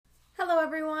Hello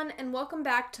everyone, and welcome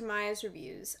back to Maya's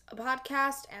Reviews, a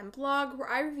podcast and blog where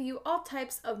I review all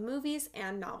types of movies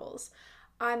and novels.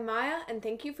 I'm Maya, and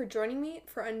thank you for joining me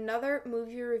for another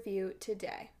movie review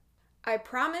today. I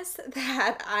promise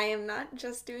that I am not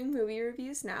just doing movie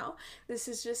reviews now. This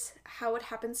is just how it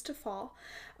happens to fall.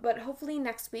 But hopefully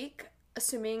next week,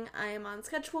 assuming I am on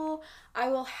schedule, I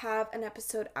will have an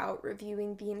episode out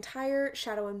reviewing the entire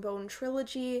Shadow and Bone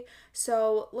trilogy,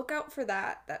 so look out for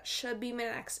that. That should be my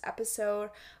next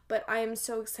episode, but I am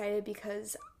so excited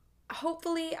because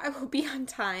hopefully I will be on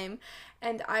time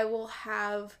and I will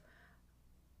have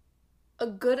a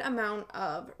good amount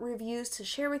of reviews to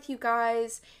share with you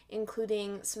guys,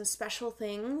 including some special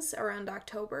things around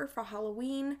October for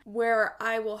Halloween, where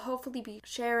I will hopefully be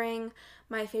sharing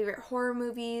my favorite horror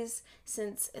movies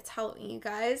since it's Halloween, you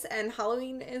guys, and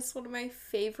Halloween is one of my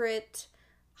favorite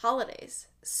holidays.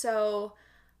 So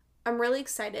I'm really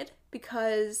excited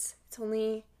because it's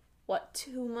only,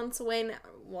 2 months away now?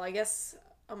 Well, I guess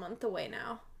a month away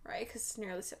now, right? Because it's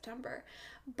nearly September.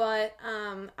 But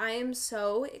I am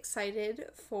so excited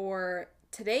for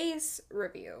today's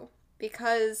review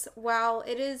because while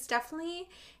it is definitely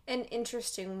an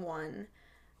interesting one,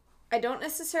 I don't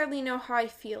necessarily know how I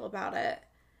feel about it.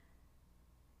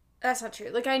 That's not true.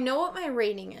 Like, I know what my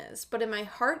rating is, but in my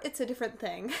heart, it's a different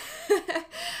thing.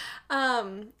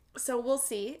 So we'll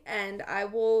see, and I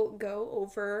will go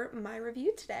over my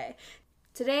review today.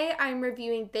 Today, I'm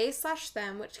reviewing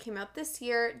They/Them, which came out this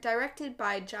year, directed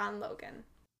by John Logan.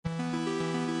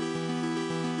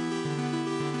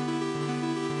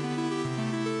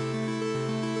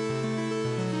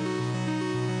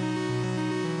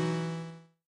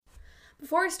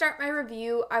 Before I start my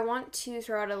review, I want to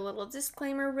throw out a little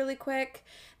disclaimer really quick.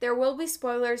 There will be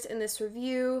spoilers in this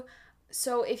review,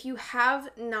 so if you have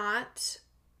not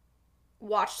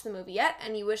watched the movie yet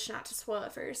and you wish not to spoil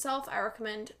it for yourself, I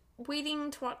recommend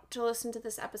waiting to listen to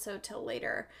this episode till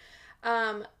later.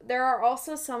 There are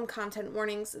also some content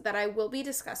warnings that I will be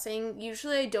discussing.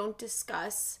 Usually I don't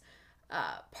discuss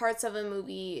parts of a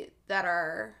movie that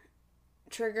are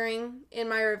triggering in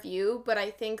my review, but I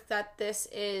think that this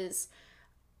is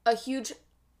a huge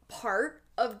part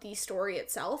of the story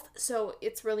itself, so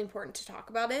it's really important to talk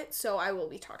about it, so I will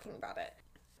be talking about it.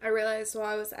 I realized while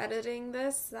I was editing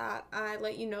this that I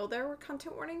let you know there were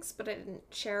content warnings, but I didn't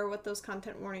share what those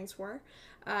content warnings were,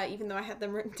 even though I had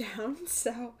them written down.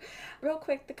 So, real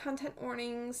quick, the content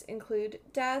warnings include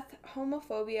death,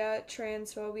 homophobia,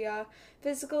 transphobia,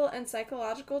 physical and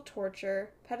psychological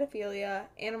torture, pedophilia,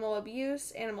 animal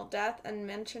abuse, animal death, and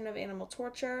mention of animal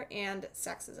torture, and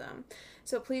sexism.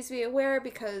 So please be aware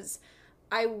because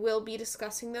I will be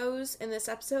discussing those in this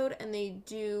episode, and they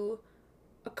do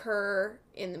occur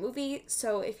in the movie,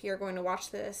 so if you're going to watch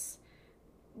this,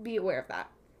 be aware of that.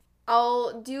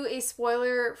 I'll do a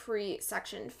spoiler-free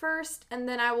section first, and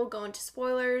then I will go into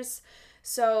spoilers,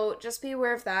 so just be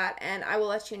aware of that, and I will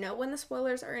let you know when the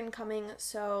spoilers are incoming,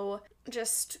 so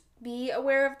just be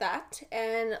aware of that,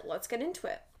 and let's get into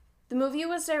it. The movie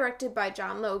was directed by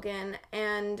John Logan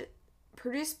and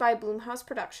produced by Blumhouse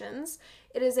Productions.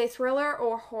 It is a thriller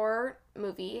or horror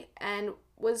movie, and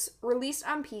was released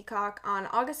on Peacock on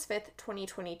August 5th,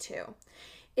 2022.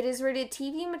 It is rated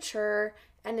TV mature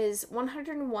and is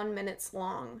 101 minutes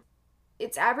long.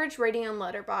 Its average rating on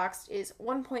Letterboxd is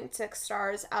 1.6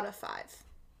 stars out of 5.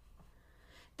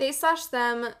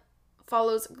 They/Them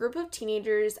follows a group of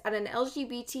teenagers at an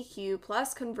LGBTQ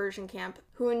plus conversion camp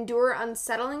who endure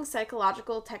unsettling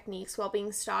psychological techniques while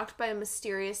being stalked by a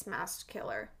mysterious masked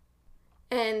killer.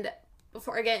 And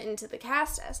before I get into the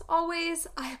cast, as always,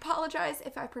 I apologize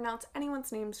if I pronounce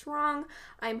anyone's names wrong.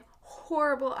 I'm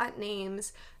horrible at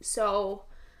names, so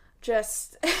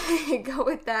just go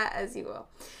with that as you will.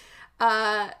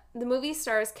 The movie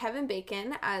stars Kevin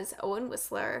Bacon as Owen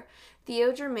Whistler,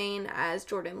 Theo Germain as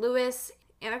Jordan Lewis,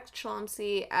 Anna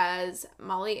Chlumsky as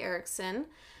Molly Erickson,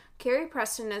 Carrie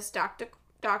Preston as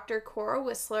Dr. Cora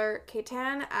Whistler,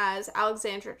 Katan as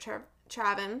Alexandra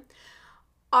Chavin,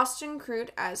 Austin Crute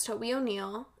as Toby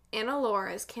O'Neill, Anna Lore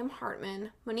as Kim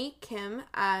Hartman, Monique Kim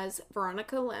as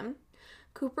Veronica Lim,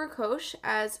 Cooper Koch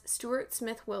as Stuart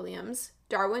Smith-Williams,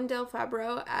 Darwin Del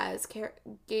Fabro as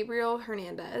Gabriel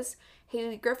Hernandez,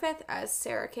 Haley Griffith as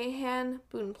Sarah Cahan,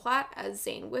 Boone Platt as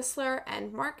Zane Whistler,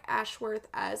 and Mark Ashworth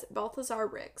as Balthazar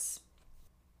Riggs.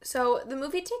 So the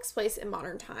movie takes place in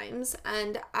modern times,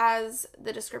 and as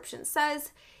the description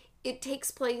says, it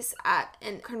takes place at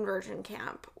a conversion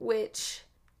camp, which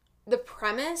the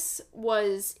premise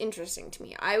was interesting to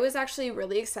me. I was actually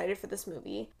really excited for this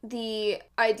movie. The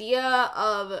idea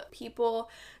of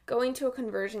people going to a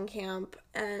conversion camp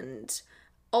and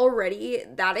already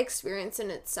that experience in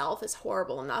itself is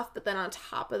horrible enough, but then on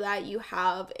top of that you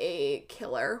have a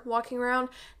killer walking around.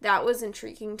 That was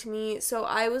intriguing to me. So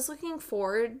I was looking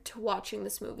forward to watching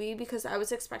this movie because I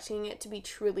was expecting it to be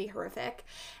truly horrific.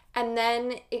 And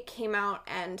then it came out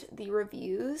and the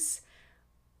reviews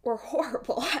were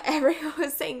horrible. Everyone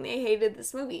was saying they hated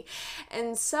this movie.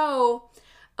 And so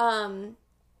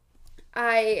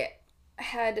I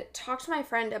had talked to my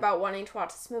friend about wanting to watch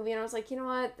this movie, and I was like, you know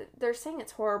what, they're saying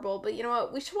it's horrible, but you know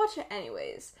what, we should watch it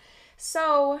anyways.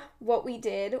 So what we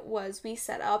did was we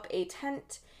set up a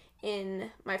tent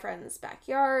in my friend's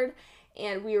backyard,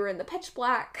 and we were in the pitch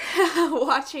black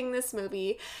watching this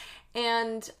movie,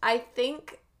 and I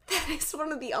think that is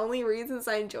one of the only reasons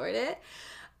I enjoyed it.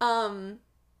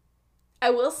 I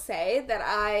will say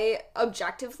that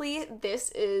objectively, this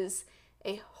is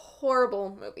a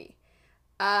horrible movie.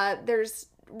 There's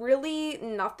really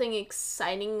nothing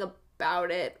exciting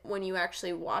about it when you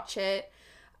actually watch it.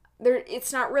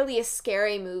 It's not really a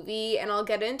scary movie, and I'll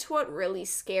get into what really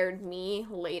scared me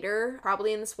later,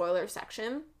 probably in the spoiler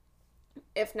section.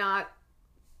 If not,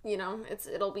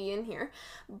 it'll be in here.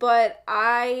 But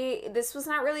this was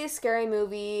not really a scary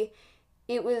movie.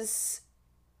 It was,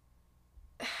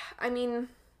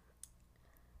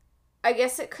 I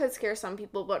guess it could scare some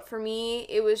people, but for me,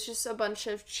 it was just a bunch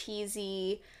of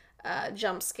cheesy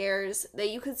jump scares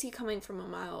that you could see coming from a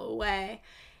mile away.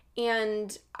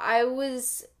 And I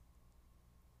was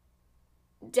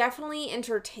definitely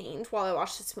entertained while I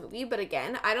watched this movie, but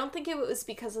again, I don't think it was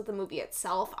because of the movie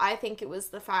itself. I think it was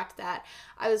the fact that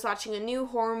I was watching a new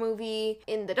horror movie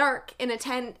in the dark in a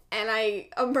tent, and I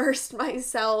immersed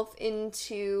myself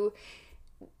into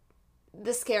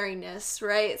the scariness,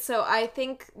 right? So I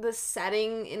think the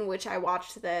setting in which I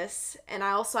watched this, and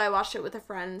I watched it with a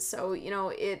friend, so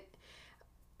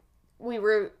we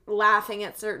were laughing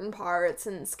at certain parts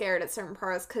and scared at certain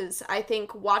parts, because I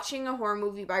think watching a horror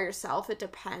movie by yourself, it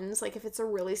depends. Like, if it's a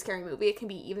really scary movie, it can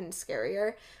be even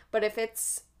scarier, but if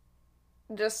it's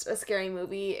just a scary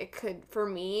movie, for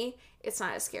me, it's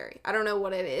not as scary. I don't know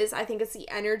what it is. I think it's the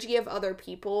energy of other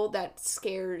people that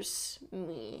scares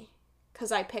me,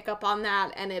 because I pick up on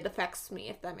that and it affects me,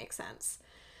 if that makes sense.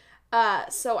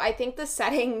 So I think the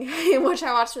setting in which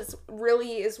I watched this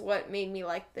really is what made me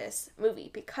like this movie,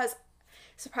 because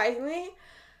surprisingly,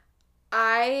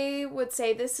 I would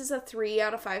say this is a 3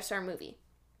 out of 5 star movie.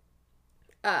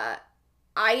 I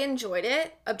enjoyed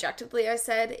it. Objectively, I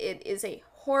said it is a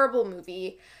horrible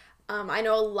movie. I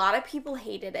know a lot of people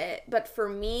hated it, but for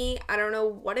me, I don't know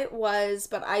what it was,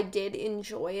 but I did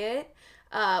enjoy it.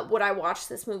 Would I watch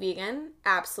this movie again?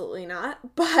 Absolutely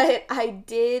not. But I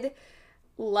did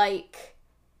like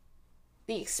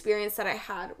the experience that I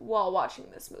had while watching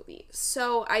this movie.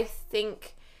 So I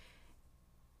think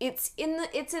it's in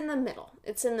the middle.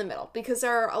 It's in the middle, because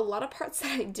there are a lot of parts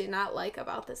that I did not like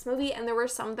about this movie, and there were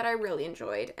some that I really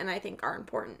enjoyed and I think are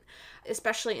important,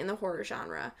 especially in the horror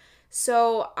genre.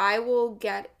 So I will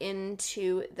get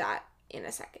into that in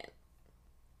a second.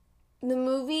 The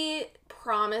movie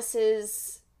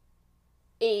promises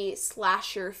a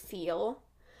slasher feel.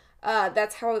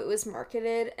 That's how it was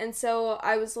marketed. And so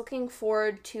I was looking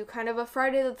forward to kind of a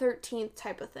Friday the 13th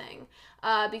type of thing.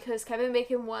 Because Kevin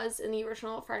Bacon was in the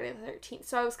original Friday the 13th.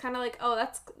 So I was kind of like, oh,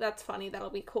 that's funny. That'll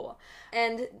be cool.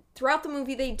 And throughout the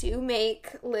movie, they do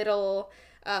make little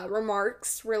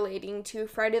remarks relating to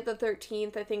Friday the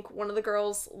 13th. I think one of the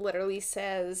girls literally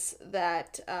says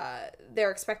that they're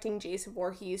expecting Jason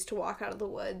Voorhees to walk out of the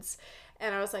woods,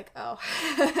 and I was like, oh.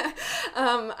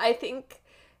 I think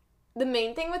the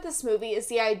main thing with this movie is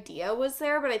the idea was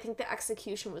there, but I think the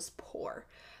execution was poor.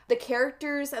 The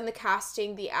characters and the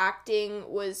casting, the acting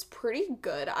was pretty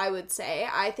good, I would say.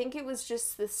 I think it was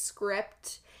just the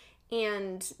script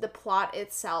and the plot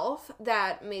itself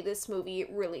that made this movie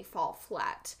really fall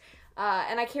flat.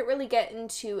 And I can't really get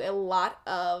into a lot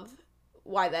of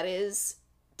why that is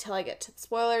till I get to the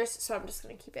spoilers, so I'm just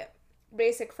going to keep it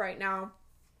basic for right now.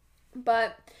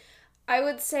 But I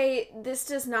would say this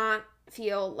does not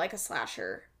feel like a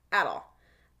slasher at all.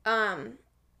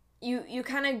 You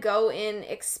kind of go in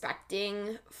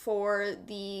expecting for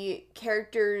the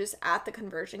characters at the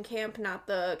conversion camp, not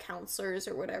the counselors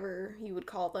or whatever you would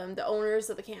call them, the owners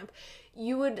of the camp.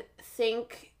 You would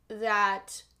think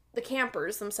that the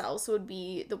campers themselves would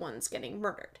be the ones getting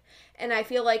murdered. And I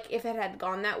feel like if it had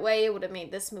gone that way, it would have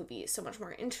made this movie so much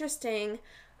more interesting.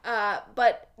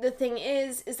 But the thing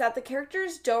is that the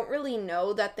characters don't really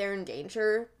know that they're in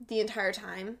danger the entire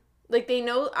time. Like, they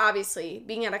know, obviously,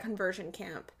 being at a conversion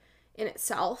camp in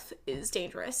itself is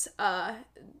dangerous.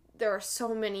 There are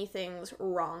so many things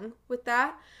wrong with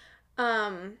that.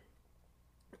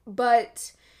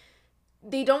 But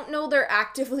they don't know they're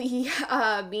actively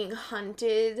being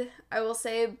hunted, I will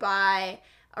say, by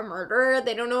a murderer.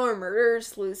 They don't know a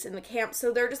murderer's loose in the camp,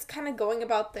 so they're just kind of going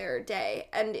about their day.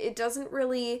 And it doesn't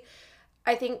really,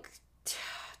 I think,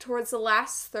 towards the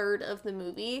last third of the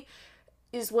movie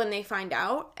is when they find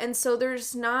out. And so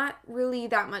there's not really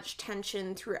that much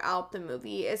tension throughout the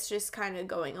movie. It's just kind of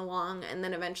going along, and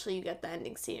then eventually you get the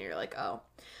ending scene and you're like, oh.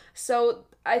 So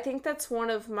I think that's one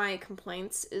of my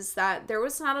complaints, is that there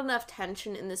was not enough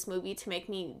tension in this movie to make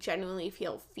me genuinely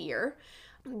feel fear.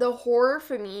 The horror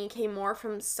for me came more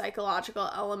from psychological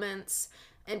elements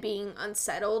and being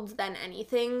unsettled than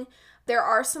anything. There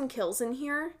are some kills in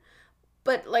here,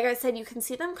 but like I said, you can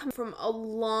see them come from a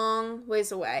long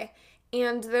ways away,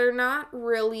 and they're not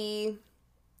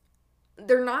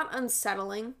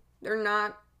unsettling. They're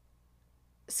not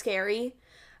scary.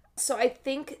 So I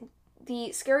think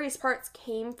the scariest parts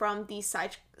came from the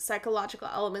psychological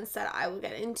elements that I will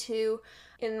get into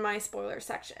in my spoiler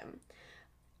section.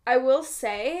 I will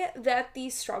say that the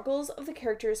struggles of the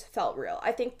characters felt real.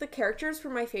 I think the characters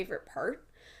were my favorite part.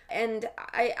 And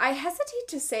I hesitate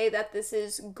to say that this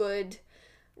is good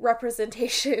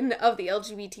representation of the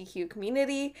LGBTQ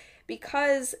community,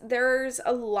 because there's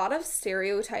a lot of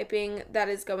stereotyping that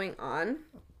is going on.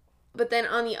 But then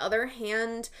on the other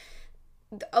hand,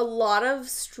 a lot of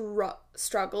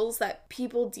struggles that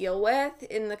people deal with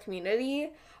in the community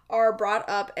are brought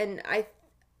up, and I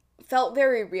felt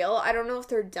very real. I don't know if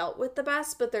they're dealt with the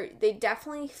best, but they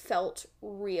definitely felt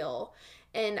real,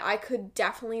 and I could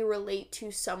definitely relate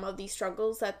to some of these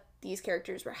struggles that these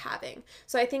characters were having.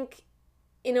 So I think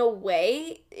in a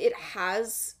way it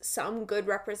has some good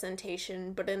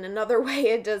representation, but in another way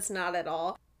it does not at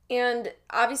all. And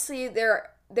obviously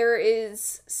there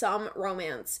is some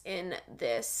romance in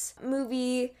this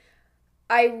movie.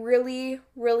 I really,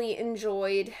 really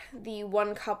enjoyed the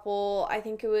one couple. I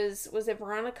think it was it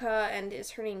Veronica, and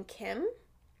is her name Kim?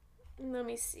 Let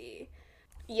me see.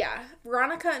 Yeah,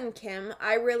 Veronica and Kim.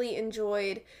 I really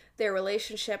enjoyed their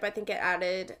relationship. I think it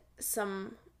added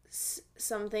some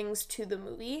things to the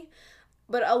movie.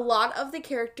 But a lot of the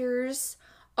characters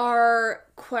are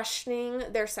questioning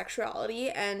their sexuality,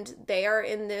 and they are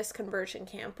in this conversion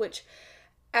camp, which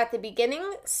at the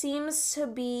beginning seems to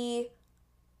be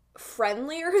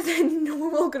friendlier than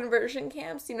normal conversion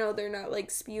camps. You know, they're not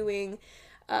like spewing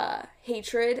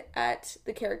hatred at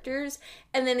the characters,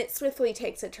 and then it swiftly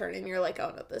takes a turn and you're like,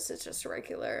 oh no, this is just a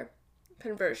regular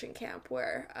conversion camp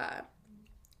where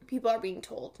people are being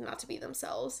told not to be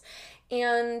themselves.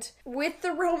 And with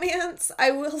the romance,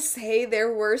 I will say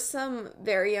there were some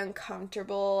very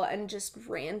uncomfortable and just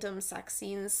random sex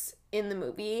scenes in the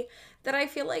movie that I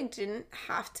feel like didn't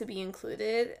have to be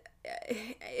included.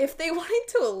 If they wanted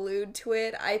to allude to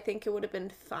it, I think it would have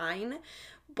been fine,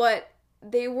 but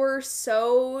they were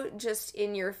so just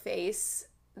in your face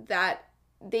that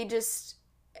they just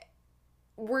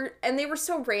were, and they were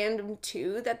so random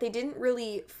too, that they didn't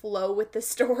really flow with the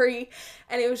story,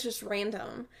 and it was just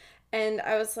random. And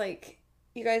I was like,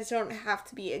 you guys don't have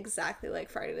to be exactly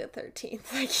like Friday the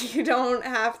 13th. Like, you don't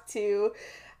have to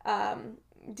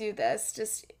do this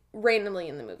just randomly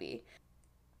in the movie.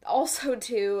 Also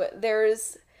too,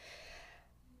 there's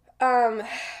a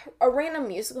random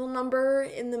musical number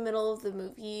in the middle of the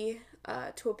movie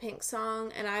to a Pink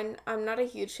song, and I'm not a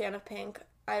huge fan of Pink.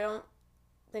 I don't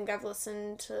think I've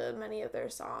listened to many of their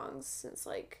songs since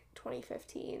like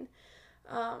 2015.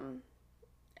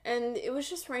 And it was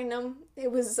just random.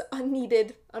 It was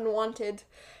unneeded, unwanted.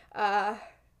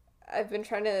 I've been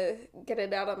trying to get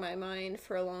it out of my mind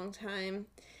for a long time.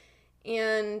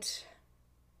 And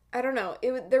I don't know.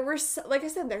 There were, like I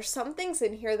said, there's some things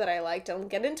in here that I liked. I'll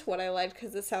get into what I liked,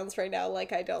 because it sounds right now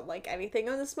like I don't like anything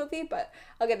in this movie, but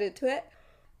I'll get into it.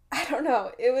 I don't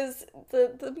know. It was,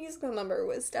 the musical number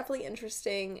was definitely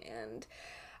interesting, and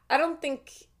I don't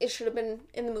think it should have been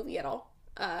in the movie at all.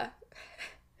 I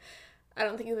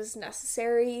don't think it was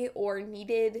necessary or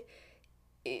needed.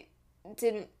 It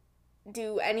didn't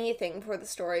do anything for the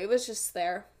story. It was just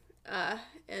there.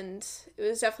 And it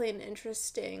was definitely an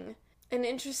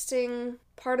interesting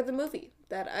part of the movie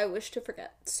that I wish to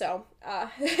forget. So,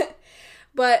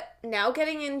 but now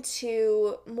getting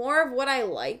into more of what I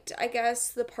liked, I guess,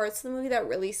 the parts of the movie that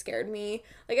really scared me.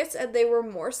 Like I said, they were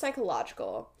more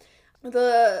psychological.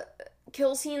 The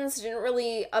kill scenes didn't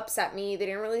really upset me. They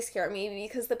didn't really scare me,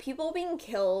 because the people being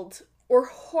killed were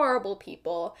horrible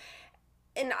people.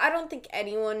 And I don't think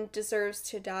anyone deserves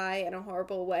to die in a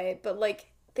horrible way, but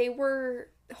like, they were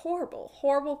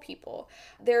horrible people.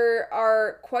 There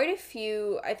are quite a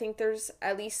few, I think there's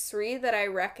at least 3 that I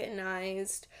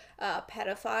recognized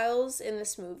pedophiles in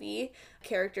this movie.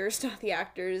 Characters, not the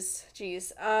actors.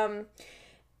 Jeez.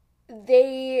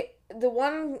 The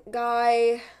one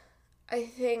guy, I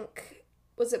think,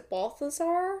 was it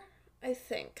Balthazar? I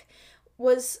think,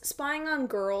 was spying on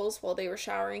girls while they were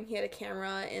showering. He had a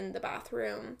camera in the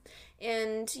bathroom.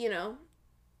 And, you know,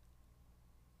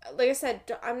 like I said,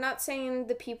 I'm not saying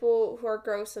the people who are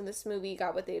gross in this movie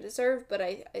got what they deserved, but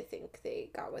I think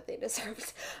they got what they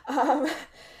deserved. And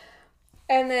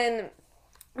then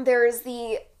there's,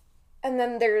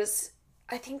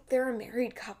 I think they're a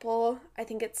married couple. I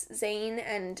think it's Zane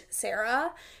and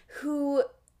Sarah, who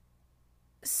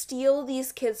steal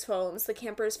these kids' phones, the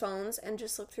campers' phones, and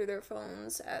just look through their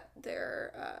phones at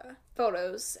their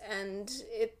photos. And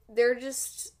they're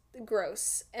just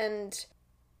gross. And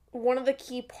one of the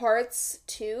key parts,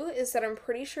 too, is that I'm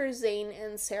pretty sure Zane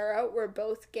and Sarah were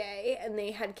both gay, and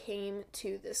they had came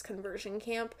to this conversion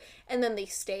camp, and then they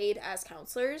stayed as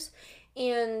counselors.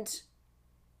 And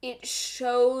it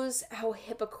shows how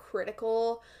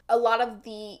hypocritical a lot of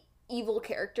the evil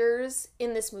characters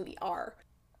in this movie are.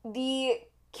 The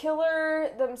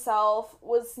killer themselves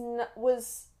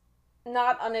was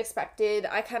not unexpected.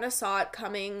 I kind of saw it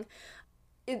coming.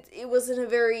 It wasn't a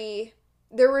very...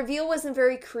 Their reveal wasn't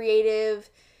very creative.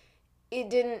 It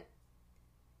didn't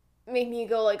make me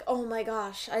go like, oh my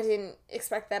gosh, I didn't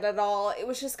expect that at all. It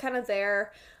was just kind of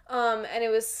there. And it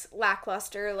was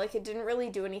lackluster. Like, it didn't really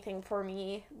do anything for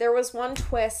me. There was one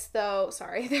twist, though,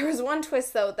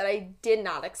 that I did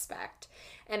not expect.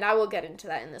 And I will get into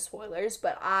that in the spoilers.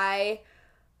 But I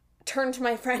turned to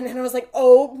my friend and I was like,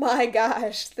 oh my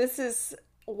gosh, this is...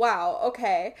 Wow,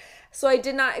 okay. So I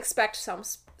did not expect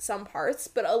some parts,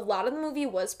 but a lot of the movie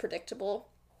was predictable,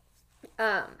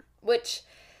 which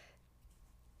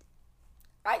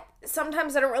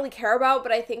sometimes I don't really care about,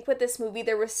 but I think with this movie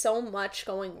there was so much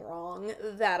going wrong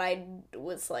that I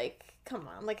was like, come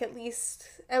on, like at least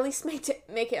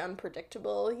make it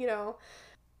unpredictable, you know.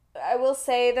 I will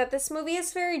say that this movie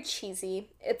is very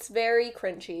cheesy. It's very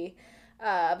cringy,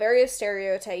 very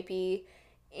stereotypy,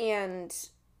 and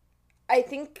I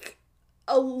think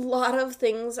a lot of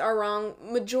things are wrong.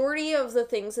 Majority of the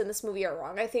things in this movie are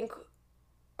wrong. I think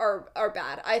are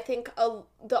bad. I think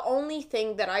the only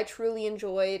thing that I truly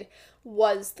enjoyed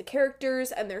was the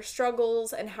characters and their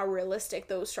struggles and how realistic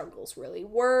those struggles really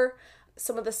were.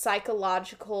 Some of the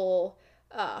psychological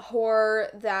horror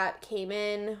that came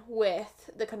in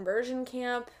with the conversion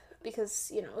camp,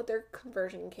 because, you know, they're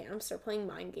conversion camps. They're playing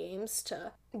mind games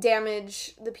to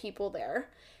damage the people there.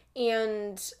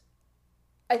 And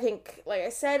I think, like I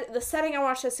said, the setting I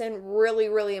watched this in really,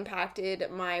 really impacted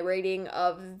my rating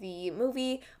of the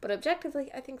movie. But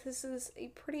objectively, I think this is a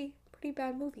pretty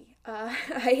bad movie. I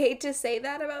hate to say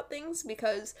that about things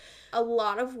because a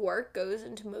lot of work goes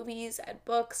into movies and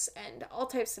books and all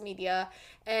types of media.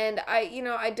 And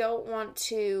I don't want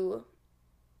to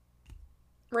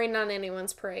rain on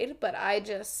anyone's parade, but I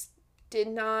just did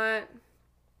not...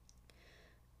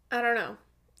 I don't know.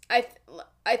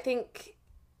 I think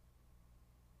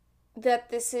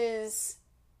that this is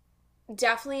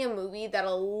definitely a movie that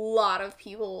a lot of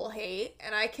people will hate,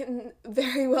 and I can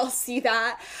very well see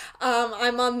that.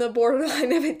 I'm on the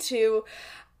borderline of it too.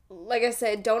 Like I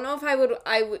said,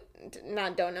 I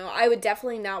would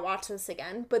definitely not watch this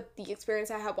again, but the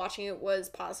experience I had watching it was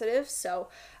positive, so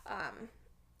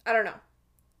I don't know.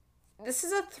 This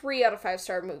is a 3 out of 5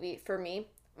 star movie for me,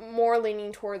 more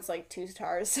leaning towards like 2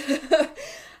 stars.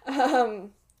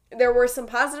 There were some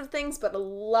positive things, but a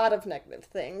lot of negative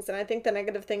things. And I think the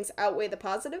negative things outweigh the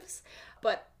positives.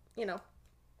 But, you know,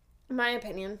 my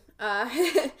opinion.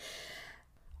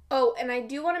 Oh, and I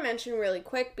do want to mention really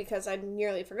quick, because I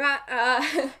nearly forgot.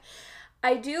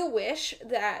 I do wish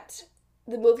that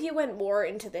the movie went more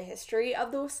into the history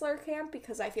of the Whistler camp,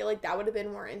 because I feel like that would have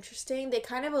been more interesting. They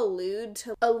kind of allude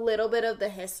to a little bit of the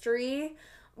history,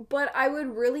 but I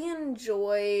would really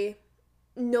enjoy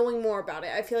knowing more about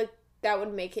it. I feel like that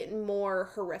would make it more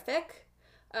horrific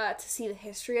to see the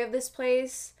history of this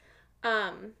place.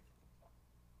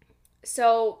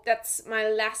 So that's my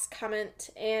last comment,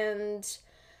 and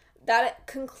that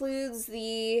concludes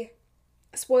the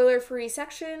spoiler-free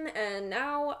section, and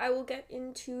now I will get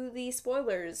into the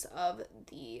spoilers of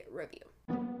the review.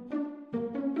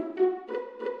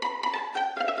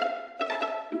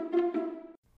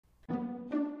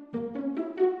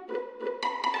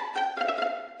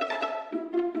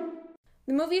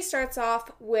 The movie starts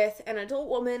off with an adult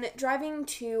woman driving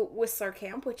to Whistler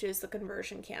Camp, which is the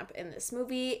conversion camp in this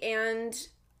movie, and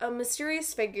a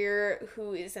mysterious figure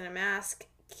who is in a mask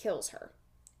kills her.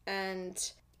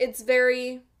 And it's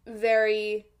very,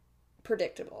 very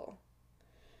predictable.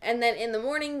 And then in the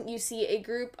morning, you see a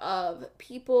group of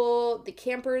people, the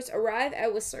campers, arrive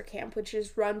at Whistler Camp, which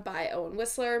is run by Owen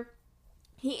Whistler.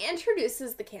 He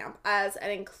introduces the camp as an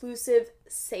inclusive,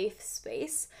 safe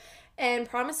space and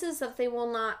promises that they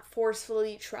will not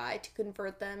forcefully try to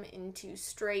convert them into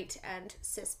straight and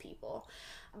cis people.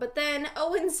 But then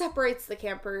Owen separates the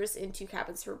campers into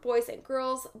cabins for boys and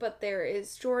girls, but there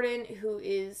is Jordan, who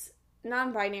is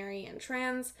non-binary and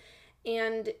trans,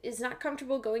 and is not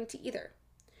comfortable going to either.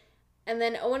 And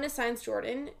then Owen assigns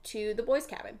Jordan to the boys'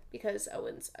 cabin because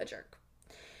Owen's a jerk.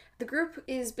 The group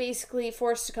is basically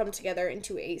forced to come together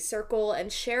into a circle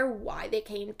and share why they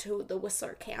came to the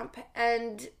Whistler camp.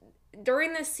 And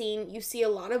during this scene, you see a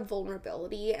lot of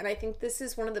vulnerability, and I think this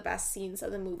is one of the best scenes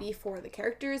of the movie for the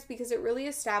characters because it really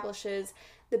establishes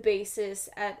the basis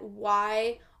at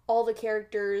why all the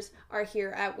characters are here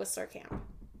at Whistler camp.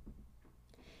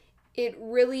 It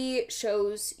really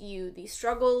shows you the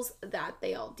struggles that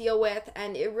they all deal with,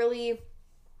 and it really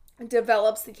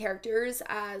develops the characters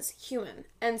as human.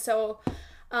 And so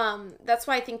that's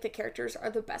why I think the characters are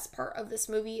the best part of this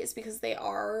movie, is because they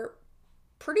are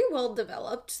pretty well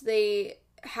developed. They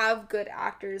have good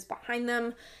actors behind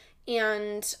them,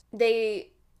 and they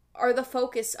are the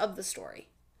focus of the story.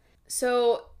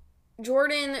 So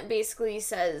Jordan basically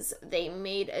says they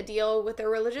made a deal with their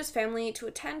religious family to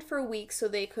attend for a week so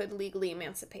they could legally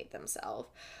emancipate themselves.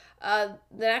 The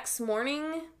next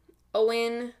morning,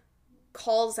 Owen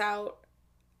calls out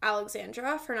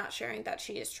Alexandra for not sharing that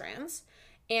she is trans,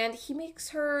 and he makes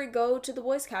her go to the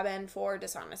boys' cabin for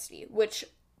dishonesty, which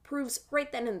proves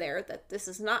right then and there that this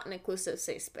is not an inclusive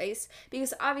safe space,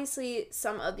 because obviously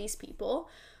some of these people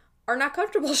are not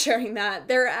comfortable sharing that.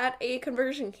 They're at a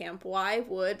conversion camp. Why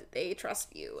would they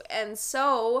trust you? And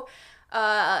so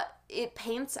it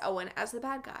paints Owen as the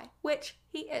bad guy, which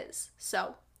he is.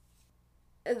 So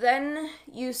then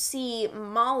you see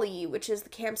Molly, which is the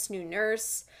camp's new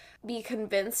nurse, be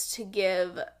convinced to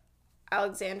give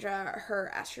Alexandra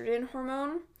her estrogen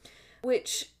hormone,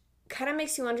 which kind of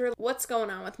makes you wonder what's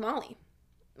going on with Molly.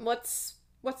 What's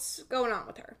going on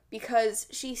with her? Because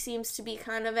she seems to be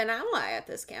kind of an ally at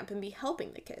this camp and be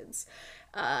helping the kids.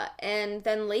 And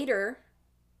then later,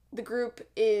 the group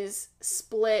is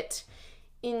split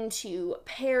into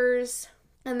pairs,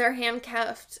 and they're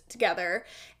handcuffed together,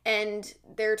 and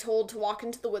they're told to walk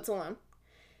into the woods alone.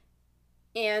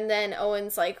 And then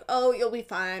Owen's like, oh, you'll be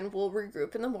fine. We'll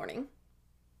regroup in the morning.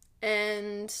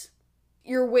 And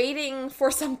you're waiting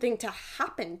for something to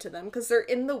happen to them because they're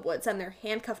in the woods and they're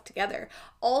handcuffed together.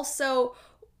 Also,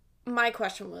 my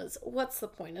question was, what's the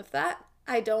point of that?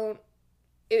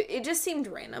 It just seemed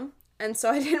random. And so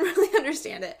I didn't really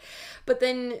understand it. But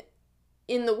then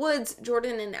in the woods,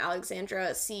 Jordan and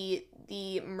Alexandra see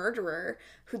the murderer,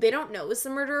 who they don't know is the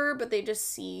murderer, but they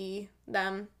just see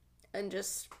them and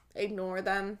just ignore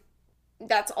them.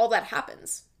 That's all that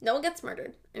happens. No one gets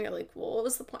murdered. And you're like, well, what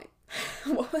was the point?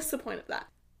 What was the point of that?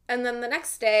 And then the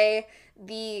next day,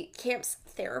 the camp's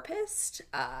therapist,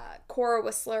 Cora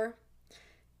Whistler,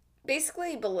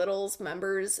 basically belittles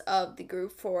members of the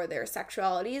group for their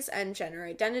sexualities and gender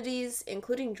identities,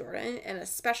 including Jordan, and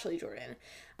especially Jordan.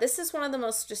 This is one of the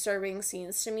most disturbing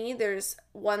scenes to me. There's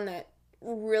one that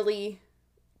really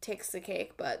takes the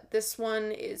cake, but this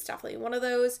one is definitely one of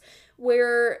those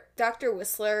where Dr.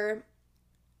 Whistler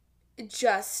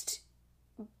just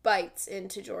bites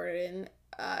into Jordan.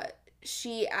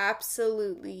 She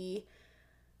absolutely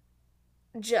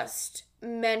just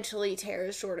mentally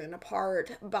tears Jordan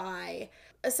apart by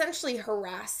essentially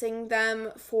harassing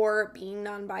them for being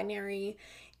non-binary,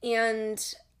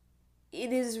 and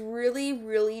it is really,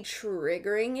 really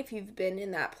triggering if you've been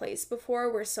in that place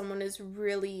before where someone is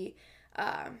really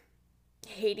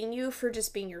hating you for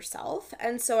just being yourself.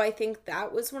 And so I think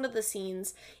that was one of the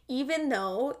scenes, even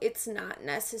though it's not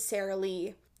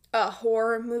necessarily a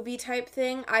horror movie type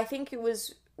thing, I think it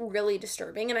was really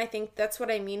disturbing. And I think that's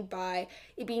what I mean by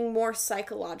it being more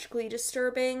psychologically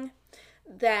disturbing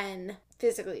than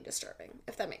physically disturbing,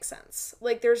 if that makes sense.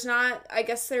 Like, there's not, I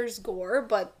guess there's gore,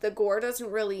 but the gore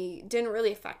didn't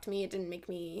really affect me. It didn't make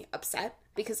me upset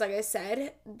because, like I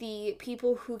said, the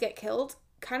people who get killed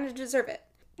kind of deserve it.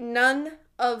 None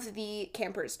of the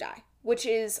campers die, which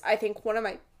is, I think, one of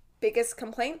my biggest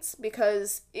complaints,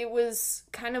 because it was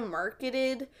kind of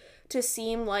marketed to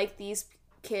seem like these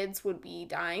kids would be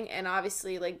dying, and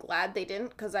obviously, like, glad they didn't,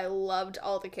 because I loved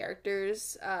all the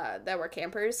characters that were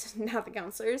campers, not the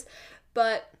counselors,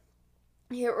 but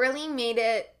it really made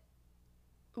it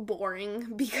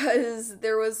boring because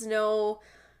there was no,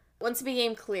 once it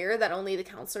became clear that only the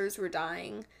counselors were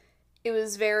dying, it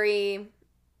was very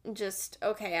just,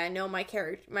 okay, I know my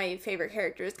favorite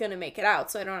character is going to make it out,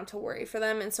 so I don't have to worry for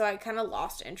them. And so I kind of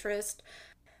lost interest.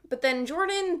 But then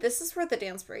Jordan, this is where the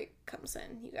dance break comes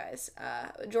in, you guys.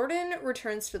 Jordan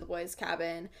returns to the boys'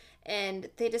 cabin, and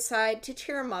they decide to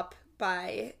cheer him up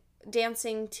by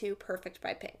dancing to Perfect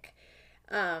by Pink.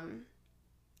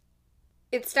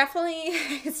 It's definitely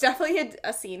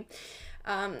a scene.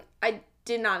 I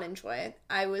did not enjoy it.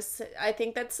 I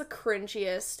think that's the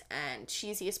cringiest and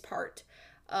cheesiest part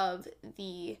of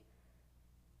the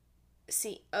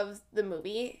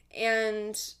movie,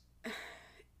 and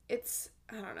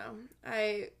I don't know.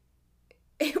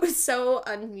 It was so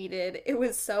unneeded. It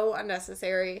was so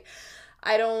unnecessary.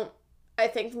 I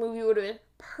think the movie would have been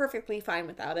perfectly fine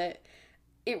without it.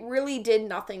 It really did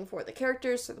nothing for the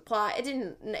characters or the plot.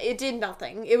 It did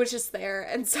nothing. It was just there.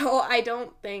 And so I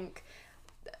don't think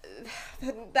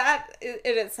that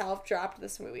in itself dropped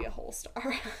this movie a whole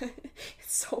star.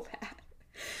 It's so bad.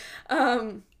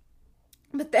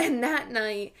 But then that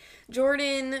night,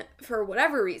 Jordan, for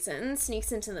whatever reason,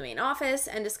 sneaks into the main office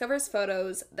and discovers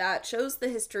photos that shows the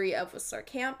history of Whistler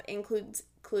Camp,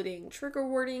 including trigger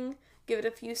warning, give it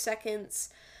a few seconds,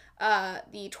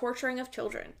 the torturing of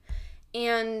children.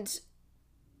 And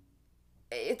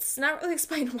it's not really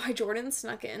explained why Jordan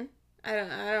snuck in. I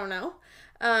don't know.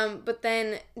 But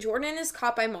then Jordan is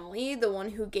caught by Molly, the one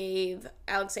who gave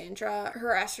Alexandra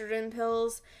her estrogen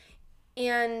pills,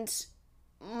 and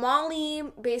Molly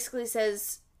basically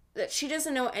says that she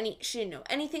didn't know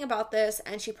anything about this,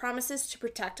 and she promises to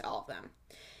protect all of them.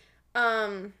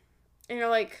 And you're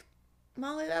like,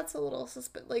 Molly, that's a little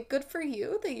good for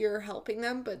you that you're helping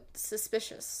them, but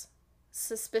suspicious.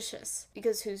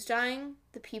 Because who's dying?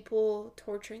 The people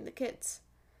torturing the kids.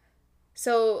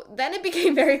 So then it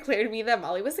became very clear to me that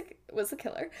Molly was a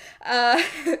killer.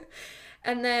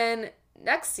 And then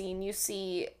next scene, you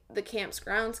see the camp's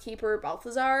groundskeeper,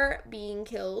 Balthazar, being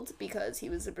killed because he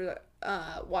was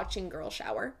watching girls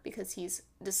shower because he's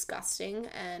disgusting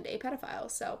and a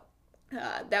pedophile. So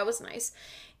that was nice.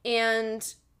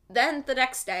 And then the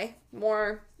next day,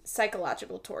 more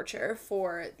psychological torture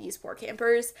for these poor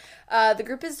campers. The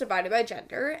group is divided by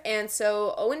gender, and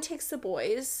so Owen takes the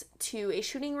boys to a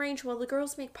shooting range while the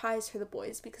girls make pies for the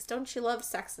boys, because don't you love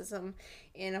sexism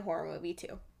in a horror movie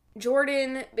too?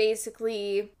 Jordan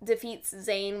basically defeats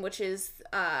Zane, which is,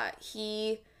 I'm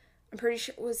pretty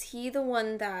sure, was he the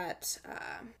one that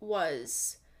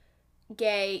was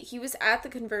gay? He was at the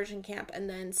conversion camp and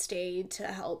then stayed to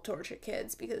help torture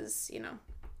kids because,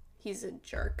 he's a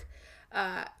jerk.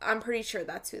 I'm pretty sure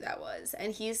that's who that was.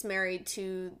 And he's married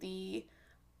to the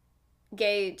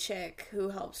gay chick who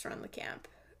helps run the camp,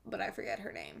 but I forget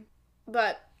her name.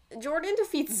 But Jordan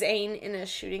defeats Zane in a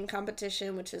shooting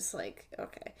competition, which is like,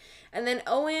 okay. And then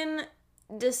Owen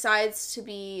decides to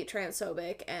be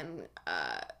transphobic and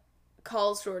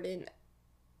calls Jordan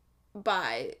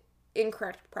by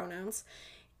incorrect pronouns,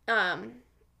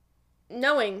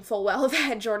 knowing full well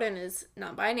that Jordan is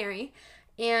non-binary.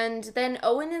 And then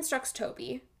Owen instructs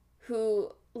Toby,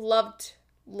 who loved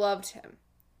him.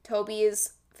 Toby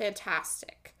is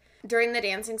fantastic. During the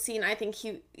dancing scene, I think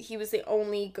he was the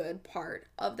only good part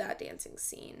of that dancing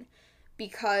scene,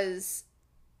 because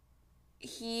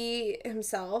he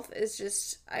himself is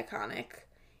just iconic,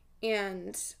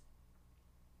 and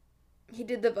he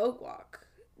did the Vogue walk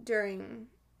during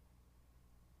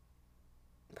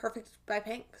Perfect by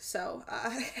Pink. So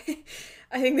I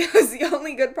think that was the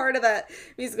only good part of that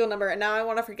musical number, and now I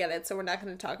want to forget it, so we're not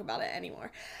going to talk about it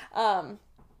anymore.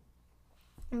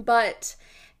 But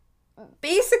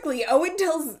basically, Owen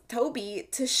tells Toby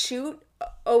to shoot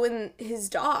Owen, his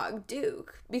dog,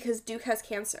 Duke, because Duke has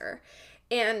cancer.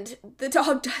 And the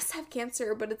dog does have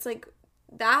cancer, but it's like,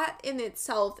 that in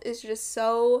itself is just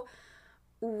so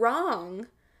wrong.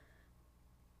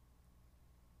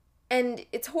 And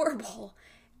it's horrible.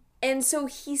 And so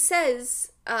he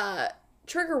says,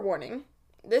 trigger warning,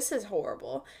 this is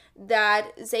horrible,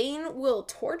 that Zane will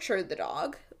torture the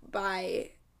dog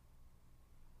by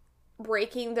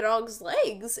breaking the dog's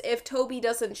legs if Toby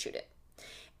doesn't shoot it.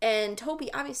 And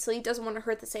Toby obviously doesn't want to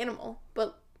hurt this animal,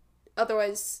 but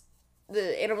otherwise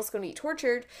the animal's going to be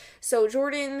tortured. So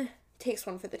Jordan takes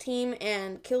one for the team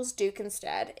and kills Duke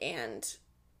instead and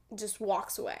just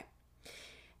walks away.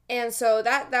 And so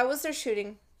that was their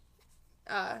shooting.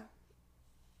 That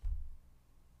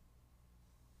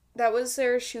was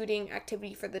their shooting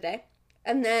activity for the day.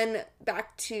 And then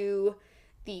back to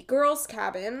the girls'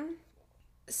 cabin.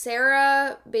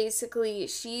 Sarah, basically,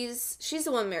 she's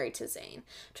the one married to Zane,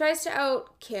 tries to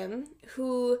out Kim,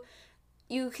 who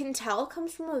you can tell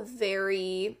comes from a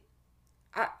very,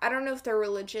 I don't know if they're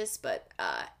religious, but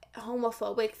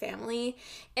homophobic family,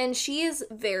 and she is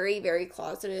very, very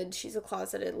closeted. She's a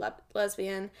closeted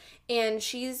lesbian, and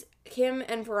Kim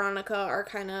and Veronica are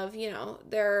kind of,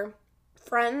 they're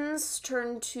friends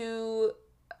turned to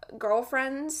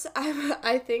girlfriends,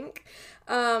 I think.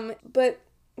 But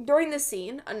during this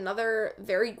scene, another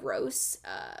very gross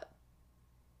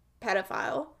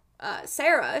pedophile,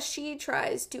 Sarah, she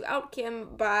tries to out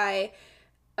Kim by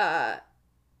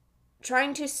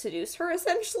trying to seduce her,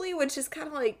 essentially, which is kind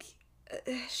of like,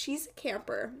 she's a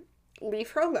camper. Leave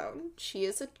her alone. She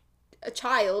is a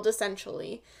child,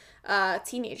 essentially.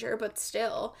 Teenager, but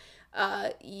still,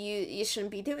 you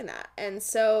shouldn't be doing that. And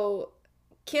so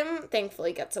Kim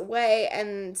thankfully gets away,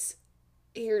 and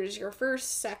here's your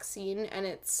first sex scene, and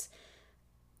it's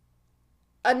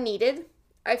unneeded,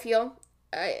 I feel.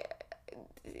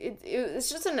 It's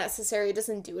just unnecessary. It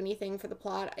doesn't do anything for the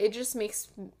plot. It just makes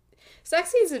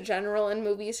sex scenes in general in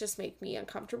movies just make me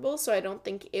uncomfortable, so I don't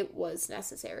think it was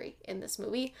necessary in this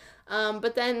movie.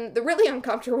 But then the really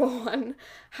uncomfortable one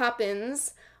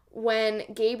happens when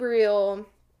Gabriel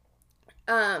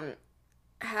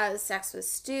has sex with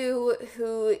Stu,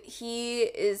 who he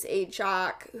is a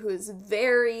jock who is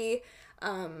very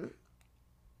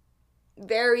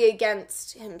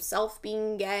against himself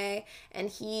being gay, and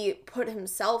he put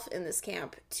himself in this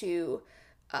camp to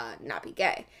not be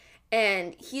gay.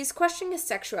 And he's questioning his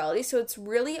sexuality, so it's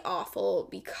really awful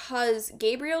because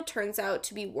Gabriel turns out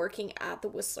to be working at the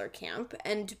Whistler camp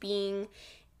and being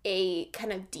a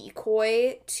kind of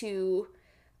decoy to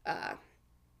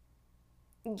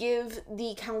give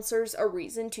the counselors a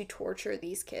reason to torture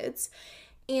these kids.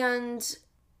 And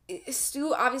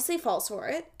Stu obviously falls for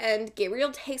it, and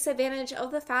Gabriel takes advantage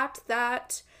of the fact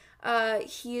that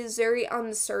he is very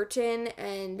uncertain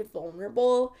and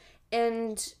vulnerable,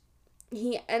 and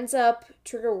he ends up,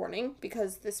 trigger warning,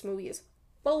 because this movie is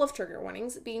full of trigger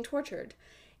warnings, being tortured.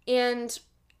 And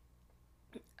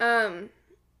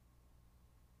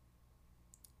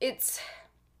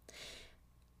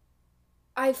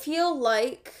I feel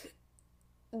like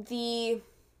the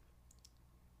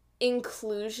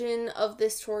inclusion of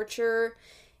this torture,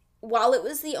 while it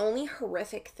was the only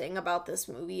horrific thing about this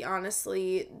movie,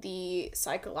 honestly, the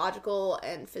psychological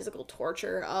and physical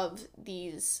torture of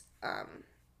these,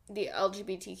 the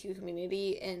LGBTQ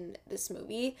community in this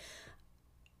movie,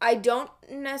 I don't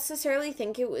necessarily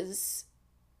think it was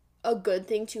a good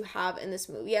thing to have in this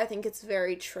movie. I think it's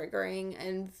very triggering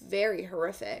and very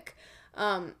horrific.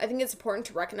 I think it's important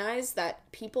to recognize that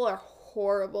people are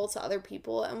horrible to other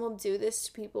people and will do this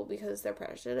to people because they're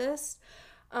prejudiced.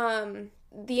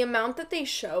 The amount that they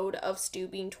showed of Stu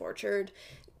being tortured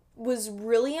was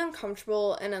really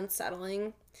uncomfortable and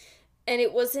unsettling. And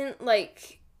it wasn't an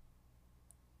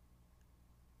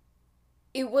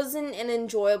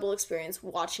enjoyable experience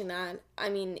watching that. I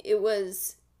mean,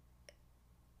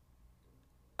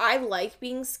 I like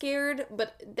being scared,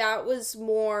 but that was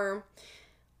more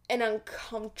an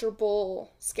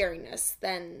uncomfortable scariness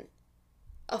than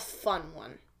a fun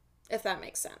one, if that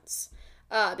makes sense.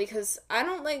 Because I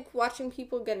don't like watching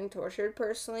people getting tortured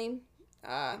personally.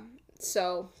 But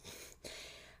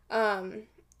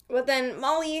then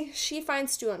Molly, she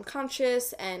finds Stu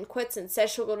unconscious and quits and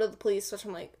says she'll go to the police, which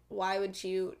I'm like, why would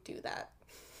you do that?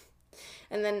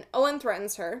 And then Owen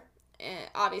threatens her,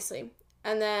 obviously.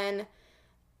 And then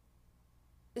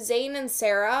Zane and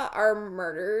Sarah are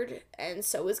murdered, and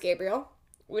so is Gabriel,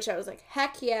 which I was like,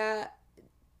 heck yeah,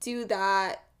 do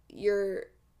that.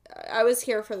 I was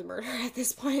here for the murder at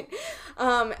this point.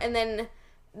 And then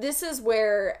this is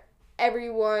where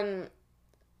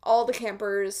all the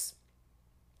campers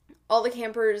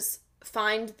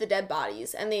find the dead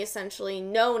bodies, and they essentially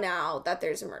know now that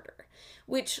there's a murder,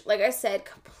 which, like I said,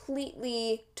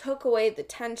 completely took away the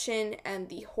tension and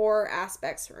the horror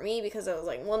aspects for me, because I was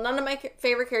like, well, none of my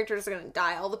favorite characters are going to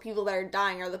die. All the people that are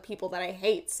dying are the people that I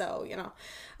hate, so,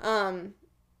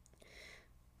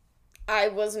 I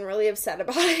wasn't really upset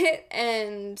about it.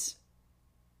 And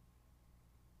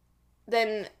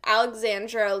then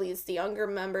Alexandra leads the younger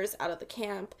members out of the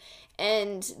camp,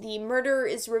 and the murderer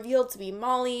is revealed to be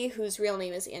Molly, whose real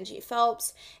name is Angie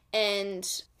Phelps,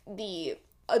 and the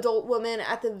adult woman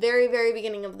at the very, very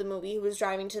beginning of the movie who was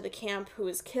driving to the camp who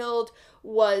was killed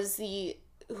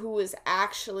who was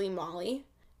actually Molly.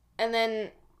 And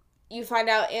then you find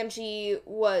out Angie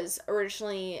was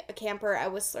originally a camper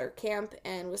at Whistler Camp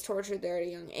and was tortured there at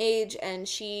a young age, and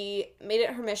she made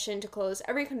it her mission to close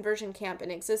every conversion camp in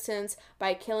existence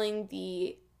by killing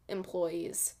the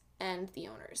employees and the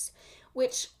owners,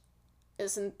 which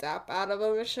isn't that bad of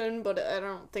a mission, but I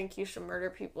don't think you should murder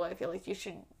people. I feel like you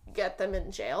should get them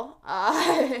in jail.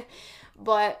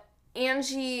 But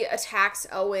Angie attacks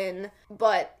Owen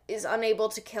but is unable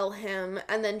to kill him,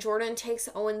 and then Jordan takes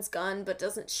Owen's gun but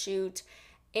doesn't shoot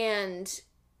and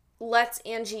lets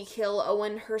Angie kill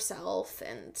Owen herself,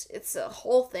 and it's a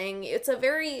whole thing. It's a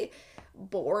very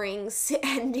boring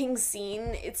ending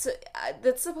scene. It's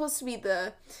that's supposed to be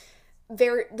the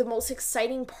most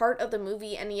exciting part of the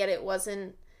movie, and yet it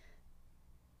wasn't.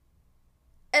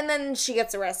 And then she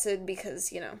gets arrested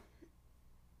because,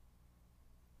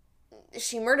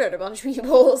 she murdered a bunch of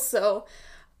people, so...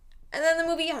 And then the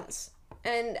movie ends.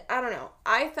 And, I don't know,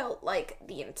 I felt like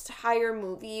the entire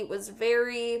movie was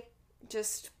very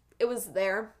just... It was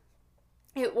there.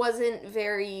 It wasn't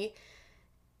very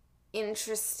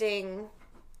interesting,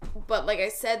 but like I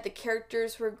said, the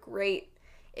characters were great.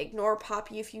 Ignore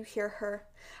Poppy if you hear her.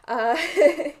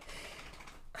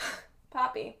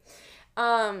 Poppy.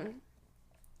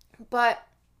 But,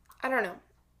 I don't know.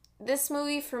 This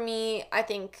movie, for me, I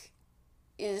think,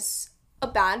 is a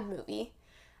bad movie.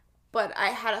 But I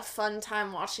had a fun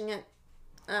time watching it.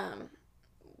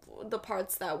 The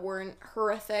parts that weren't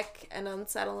horrific and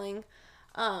unsettling.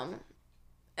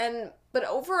 But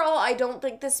overall, I don't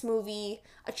think this movie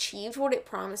achieved what it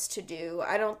promised to do.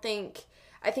 I think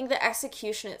the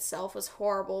execution itself was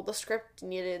horrible. The script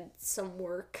needed some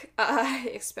work,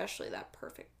 especially that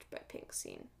perfect pink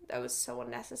scene. That was so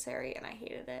unnecessary, and I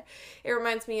hated it. It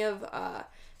reminds me of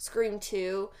Scream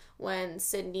 2, when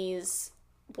Sydney's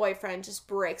boyfriend just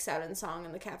breaks out in song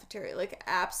in the cafeteria. Like,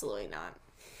 absolutely not.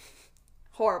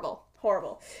 Horrible.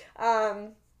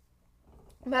 But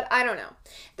I don't know.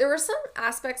 There were some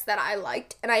aspects that I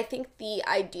liked, and I think the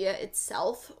idea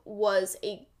itself was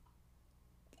a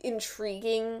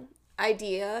intriguing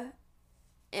idea,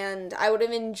 and I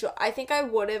think I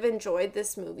would have enjoyed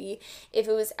this movie if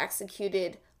it was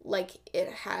executed like it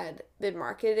had been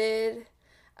marketed.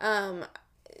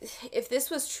 If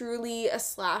this was truly a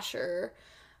slasher,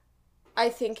 I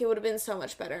think it would have been so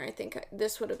much better. I think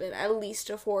this would have been at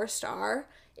least a 4-star,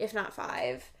 if not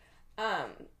 5.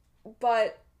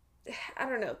 But I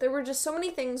don't know. There were just so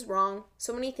many things wrong.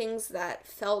 So many things that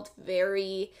felt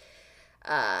very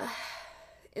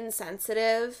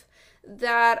insensitive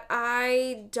that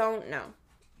I don't know.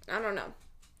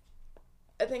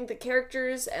 I think the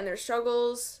characters and their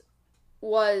struggles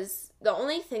was the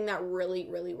only thing that really,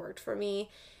 really worked for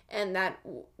me, and that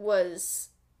was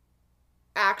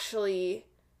actually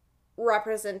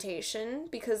representation,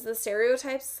 because the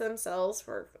stereotypes themselves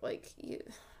were like,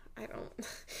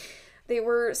 they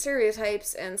were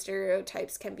stereotypes, and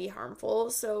stereotypes can be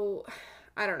harmful, so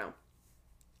I don't know.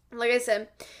 Like I said,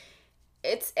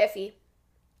 it's iffy.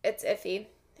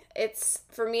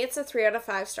 For me, it's a 3 out of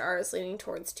 5 stars, leaning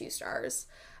towards 2 stars.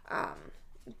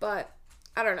 But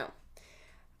I don't know.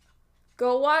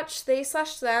 Go watch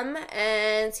They/Them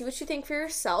and see what you think for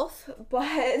yourself.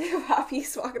 But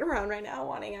Poppy's walking around right now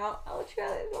wanting out. I'll let you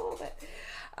guys a little bit.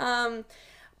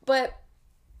 But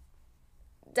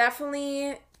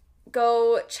definitely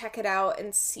go check it out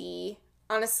and see.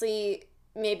 Honestly,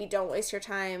 maybe don't waste your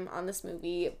time on this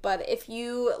movie. But if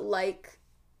you like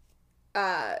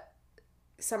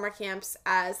summer camps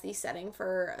as the setting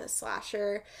for a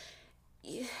slasher,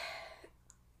 you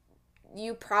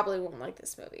probably won't like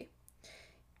this movie.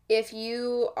 If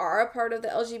you are a part of the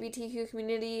LGBTQ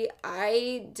community,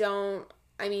 I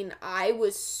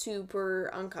was super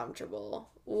uncomfortable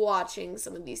watching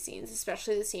some of these scenes,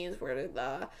 especially the scenes where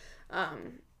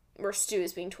where Stu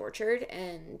is being tortured,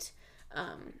 and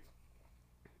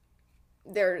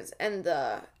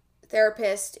the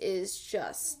therapist is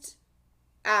just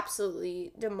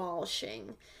absolutely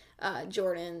demolishing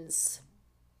Jordan's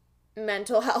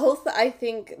mental health. I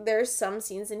think there's some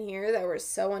scenes in here that were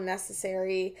so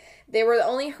unnecessary. They were the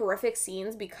only horrific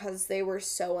scenes because they were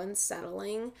so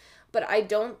unsettling, but I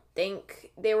don't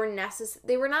think they were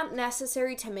not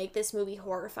necessary to make this movie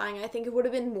horrifying. I think it would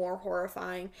have been more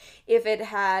horrifying if it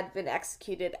had been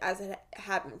executed as it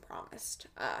had been promised.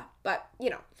 But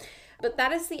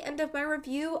that is the end of my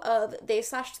review of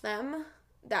They/Them.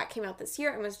 That came out this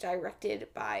year and was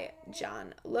directed by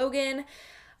John Logan.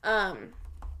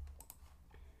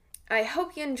 I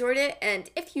hope you enjoyed it, and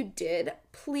if you did,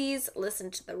 please listen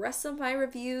to the rest of my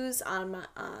reviews on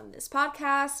this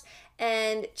podcast,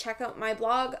 and check out my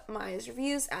blog, Maya's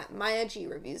Reviews, at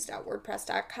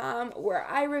mayagreviews.wordpress.com, where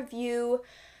I review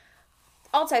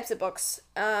all types of books.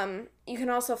 You can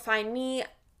also find me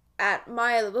at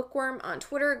Maya the Bookworm on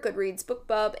Twitter, Goodreads,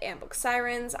 BookBub, and Book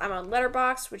Sirens. I'm on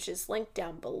Letterboxd, which is linked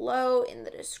down below in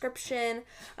the description.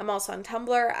 I'm also on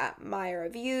Tumblr at Maya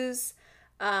Reviews.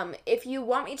 If you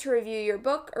want me to review your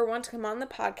book or want to come on the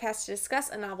podcast to discuss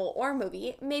a novel or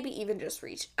movie, maybe even just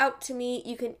reach out to me,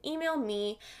 you can email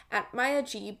me at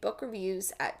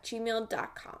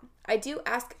mayagbookreviews@gmail.com. I do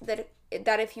ask that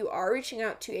if you are reaching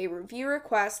out to a review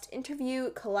request,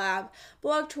 interview, collab,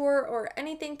 blog tour, or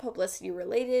anything publicity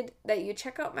related, that you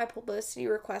check out my publicity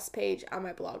request page on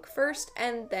my blog first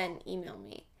and then email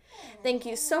me. Thank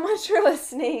you so much for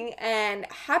listening, and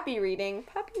happy reading.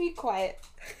 Poppy, be quiet.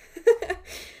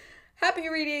 Happy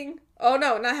reading. Oh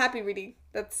no, not happy reading.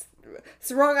 It's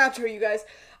the wrong outro, you guys.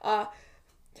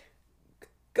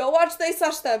 Go watch They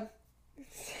Sush Them.